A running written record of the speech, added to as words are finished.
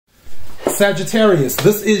Sagittarius,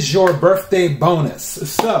 this is your birthday bonus.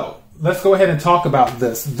 So let's go ahead and talk about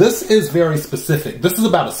this. This is very specific. This is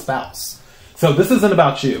about a spouse. So this isn't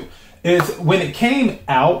about you. It's when it came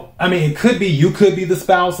out, I mean, it could be, you could be the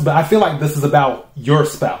spouse, but I feel like this is about your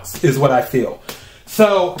spouse is what I feel.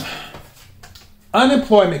 So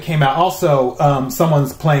unemployment came out. Also,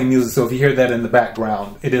 someone's playing music. So if you hear that in the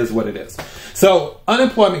background, it is what it is. So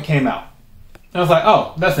unemployment came out. I was like,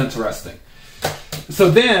 oh, that's interesting. So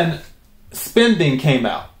then spending came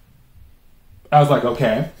out. I was like,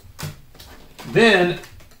 okay. Then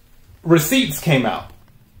receipts came out.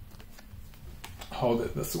 Hold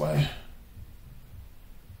it this way.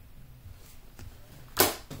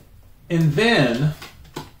 And then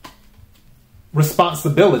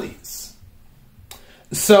responsibilities.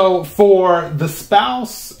 So for the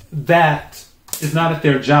spouse that is not at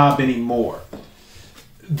their job anymore,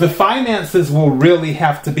 the finances will really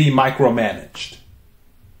have to be micromanaged.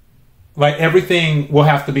 Like everything will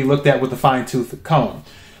have to be looked at with a fine-tooth comb,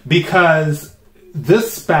 because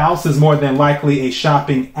this spouse is more than likely a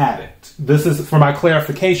shopping addict. This is for my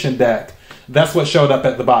clarification deck. That's what showed up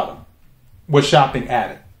at the bottom, was shopping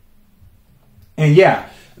addict. And yeah,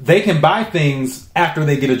 they can buy things after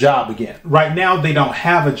they get a job again. Right now, they don't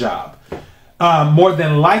have a job. More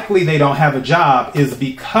than likely, they don't have a job is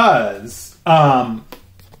because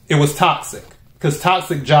it was toxic, because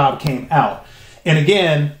toxic job came out. And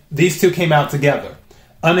again, these two came out together.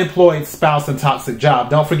 Unemployed spouse and toxic job.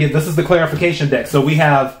 Don't forget, this is the clarification deck. So we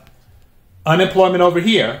have unemployment over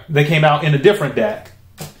here. They came out in a different deck.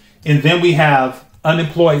 And then we have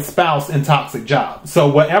unemployed spouse and toxic job. So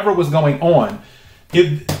whatever was going on,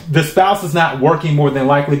 the spouse is not working more than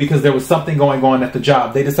likely because there was something going on at the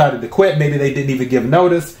job. They decided to quit. Maybe they didn't even give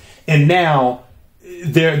notice. And now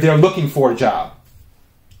they're looking for a job.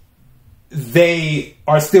 They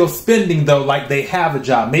are still spending, though, like they have a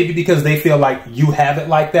job. Maybe because they feel like you have it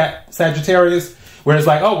like that, Sagittarius. Where it's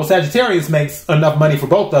like, oh, well, Sagittarius makes enough money for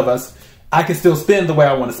both of us. I can still spend the way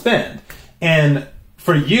I want to spend. And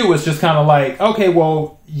for you, it's just kind of like, okay,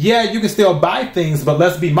 well, yeah, you can still buy things, but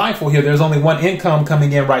let's be mindful here. There's only one income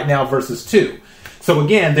coming in right now versus two. So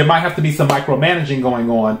again, there might have to be some micromanaging going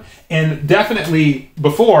on. And definitely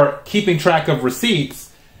before, keeping track of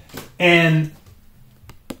receipts and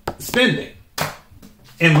spending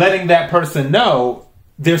and letting that person know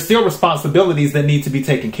there's still responsibilities that need to be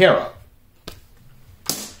taken care of.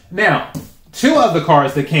 Now, two other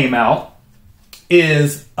cards that came out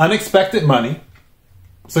is unexpected money.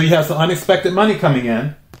 So you have some unexpected money coming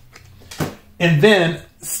in. And then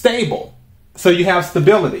stable. So you have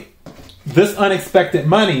stability. This unexpected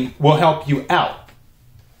money will help you out.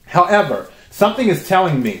 However, something is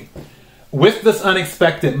telling me with this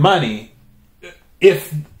unexpected money,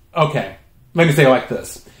 okay, let me say it like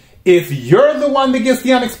this. If you're the one that gets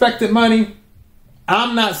the unexpected money,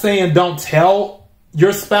 I'm not saying don't tell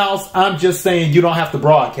your spouse. I'm just saying you don't have to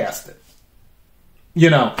broadcast it. You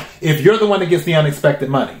know, if you're the one that gets the unexpected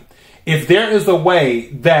money, if there is a way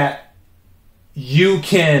that you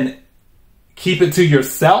can keep it to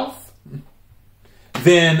yourself,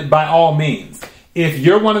 then by all means. If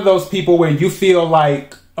you're one of those people where you feel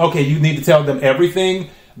like, okay, you need to tell them everything,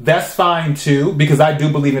 that's fine too, because I do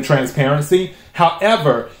believe in transparency.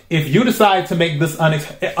 However, if you decide to make this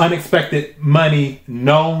unexpected money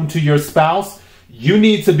known to your spouse, you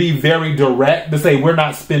need to be very direct to say, we're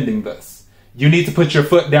not spending this. You need to put your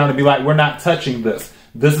foot down and be like, we're not touching this.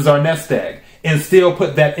 This is our nest egg. And still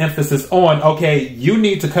put that emphasis on, okay, you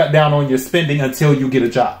need to cut down on your spending until you get a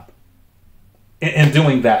job. And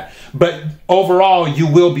doing that. But overall, you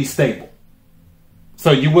will be stable.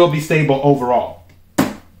 So you will be stable overall.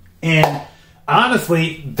 And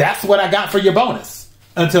honestly, that's what I got for your bonus.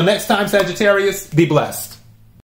 Until next time, Sagittarius, be blessed.